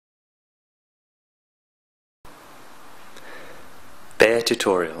Bare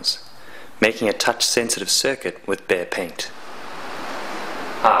tutorials, making a touch-sensitive circuit with bare paint.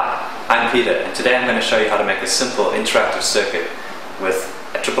 Hi, I'm Peter, and today I'm going to show you how to make a simple interactive circuit with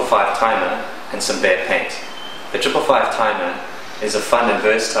a 555 timer and some bare paint. The 555 timer is a fun and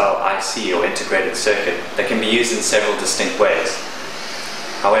versatile IC or integrated circuit that can be used in several distinct ways.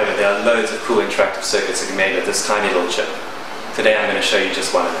 However, there are loads of cool interactive circuits that can be made with this tiny little chip. Today I'm going to show you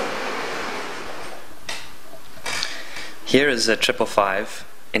just one of them. Here is a 555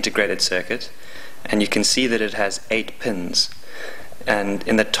 integrated circuit, and you can see that it has 8 pins. And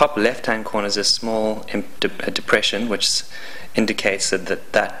in the top left-hand corner is a small depression which indicates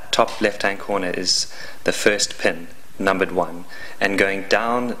that top left-hand corner is the first pin, numbered 1. And going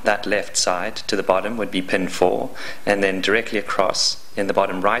down that left side to the bottom would be pin 4, and then directly across in the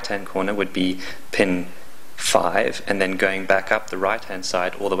bottom right-hand corner would be pin 5, and then going back up the right-hand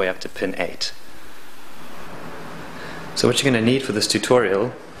side all the way up to pin 8. So what you're going to need for this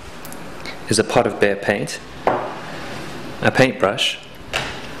tutorial is a pot of bare paint, a paintbrush,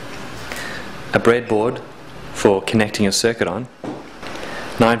 a breadboard for connecting your circuit on,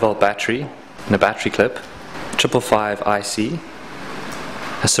 9-volt battery and a battery clip, 555 IC,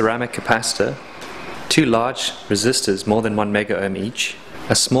 a ceramic capacitor, 2 large resistors more than 1 mega ohm each,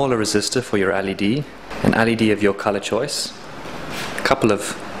 a smaller resistor for your LED, an LED of your color choice, a couple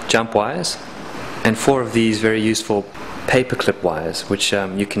of jump wires, and 4 of these very useful paperclip wires, which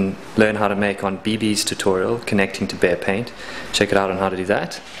you can learn how to make on BB's tutorial connecting to bare paint. Check it out on how to do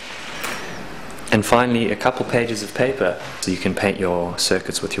that. And finally, a couple pages of paper so you can paint your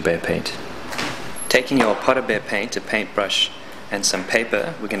circuits with your bare paint. Taking your pot of bare paint, a paintbrush, and some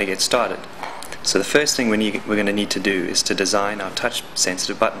paper, we're going to get started. So the first thing we're going to need to do is to design our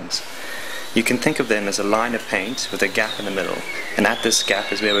touch-sensitive buttons. You can think of them as a line of paint with a gap in the middle, and at this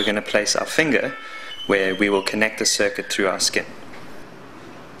gap is where we're going to place our finger, where we will connect the circuit through our skin.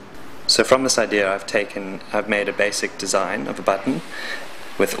 So from this idea I've made a basic design of a button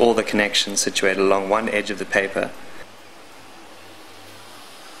with all the connections situated along one edge of the paper.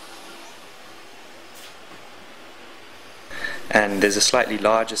 And there's a slightly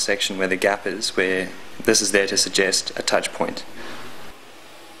larger section where the gap is, where this is there to suggest a touch point.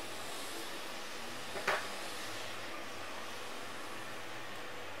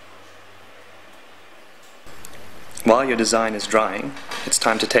 While your design is drying, it's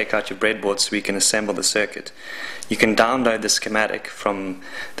time to take out your breadboard so we can assemble the circuit. You can download the schematic from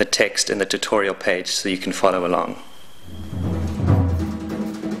the text in the tutorial page so you can follow along.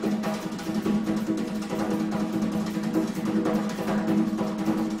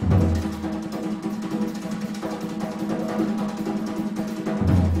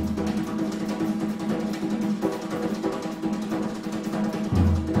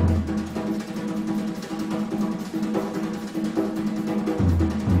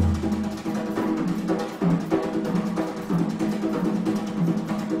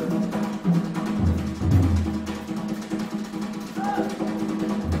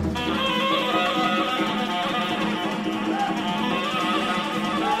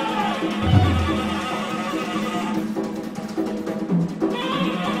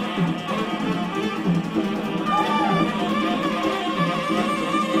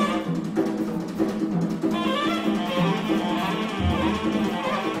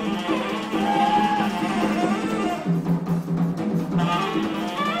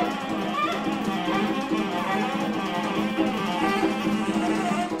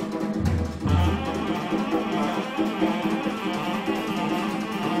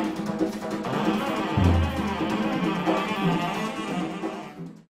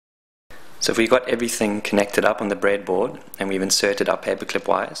 So if we've got everything connected up on the breadboard and we've inserted our paperclip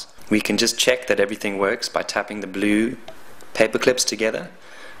wires, we can just check that everything works by tapping the blue paperclips together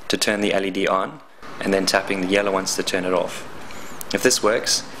to turn the LED on, and then tapping the yellow ones to turn it off. If this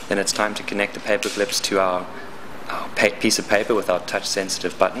works, then it's time to connect the paperclips to our piece of paper with our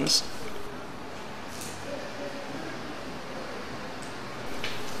touch-sensitive buttons.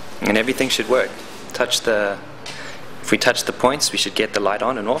 And everything should work. If we touch the points, we should get the light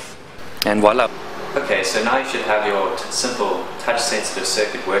on and off. And voila! Okay, so now you should have your simple touch-sensitive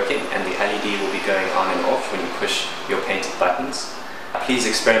circuit working, and the LED will be going on and off when you push your painted buttons. Please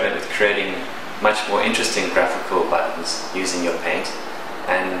experiment with creating much more interesting graphical buttons using your paint,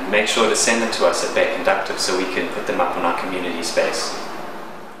 and make sure to send them to us at Bay Conductive so we can put them up on our community space.